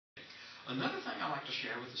Another thing I like to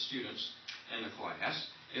share with the students in the class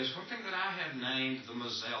is something that I have named the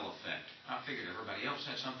Mizzell Effect. I figured everybody else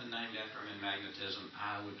had something named after them in magnetism.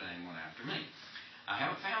 I would name one after me. I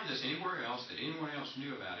haven't found this anywhere else that anyone else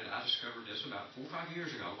knew about it. I discovered this about 4 or 5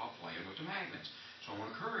 years ago while playing with the magnets. So I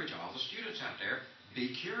want to encourage all the students out there,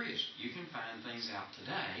 be curious. You can find things out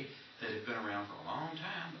today that have been around for a long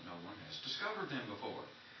time, but no one has discovered them before.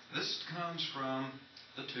 This comes from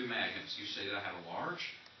the two magnets. You see that I have a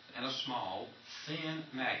large and a small, thin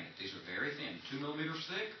magnet. These are very thin, 2 millimeters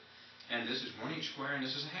thick, and this is 1 inch square, and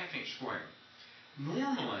this is a 1/2 inch square.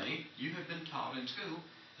 Normally, you have been taught in school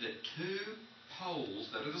that two poles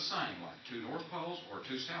that are the same, like 2 north poles or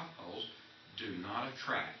 2 south poles, do not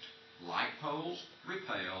attract. Like poles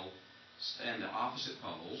repel, and the opposite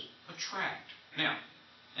poles attract. Now,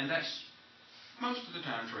 and that's most of the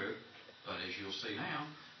time true, but as you'll see now,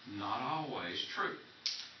 not always true.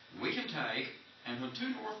 We can take, and when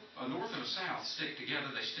a north and a south stick together,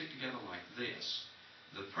 they stick together like this.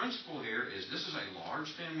 The principle here is this is a large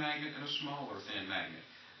thin magnet and a smaller thin magnet.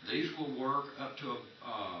 These will work up to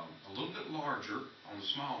a little bit larger on the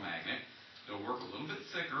small magnet. They'll work a little bit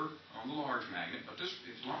thicker on the large magnet, but this,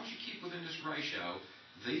 as long as you keep within this ratio,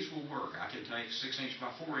 these will work. I can take 6 inch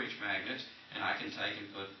by 4 inch magnets, and I can take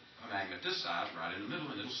and put a magnet this size right in the middle,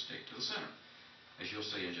 and it'll stick to the center, as you'll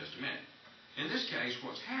see in just a minute. In this case,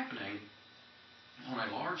 what's happening on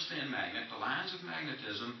a large thin magnet, the lines of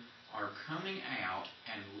magnetism are coming out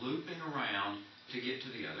and looping around to get to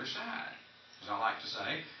the other side. As I like to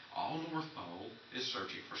say, all North Pole is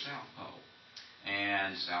searching for South Pole,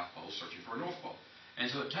 and South Pole is searching for a North Pole.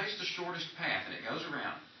 And so it takes the shortest path, and it goes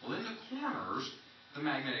around. Well, in the corners, the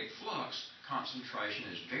magnetic flux concentration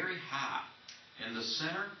is very high. In the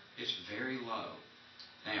center, it's very low.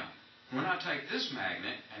 Now, when I take this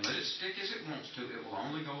magnet and let it stick as it wants to, it will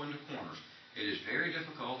only go into corners. It is very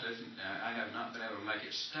difficult. I have not been able to make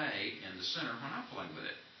it stay in the center when I play with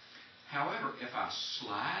it. However, if I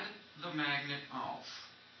slide the magnet off,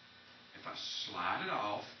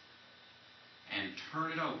 and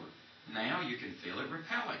turn it over, now you can feel it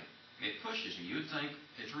repelling. It pushes, and you would think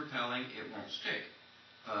it's repelling, it won't stick.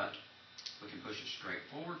 But we can push it straight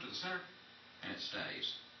forward to the center, and it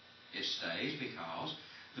stays. It stays because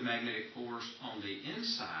the magnetic force on the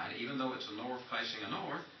inside, even though it's a north facing a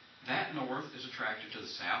north, that north is attracted to the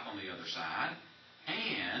south on the other side,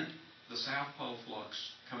 and the south pole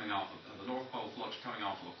flux coming off of the north pole flux coming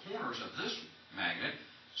off of the corners of this magnet,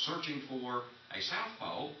 searching for a south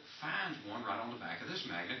pole, finds one right on the back of this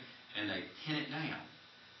magnet, and they pin it down.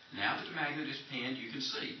 Now that the magnet is pinned, you can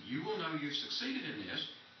see. You will know you've succeeded in this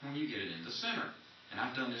when you get it in the center. And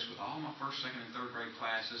I've done this with all my first, second, and third grade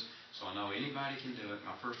classes, so I know anybody can do it.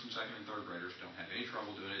 My first and second and third graders don't have any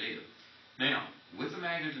trouble doing it either. Now, with the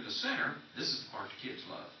magnet in the center, this is the part the kids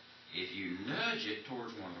love. If you nudge it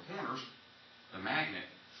towards one of the corners, the magnet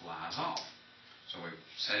flies off. So we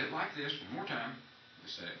set it like this one more time. We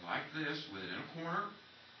set it like this with it in a corner.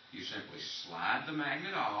 You simply slide the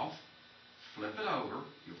magnet off, flip it over.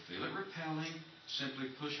 You'll feel it repelling. Simply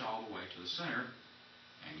push all the way to the center,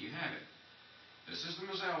 and you have it. This is the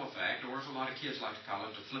Mizzell Effect, or as a lot of kids like to call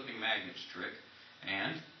it, the flipping magnets trick,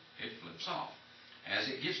 and it flips off. As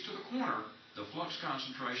it gets to the corner, the flux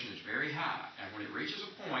concentration is very high, and when it reaches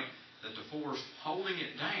a point that the force holding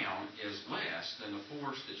it down is less than the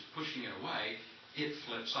force that's pushing it away, it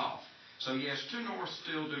flips off. So yes, 2 norths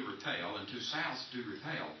still do repel, and 2 souths do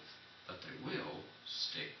repel, but they will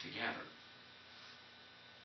stick together.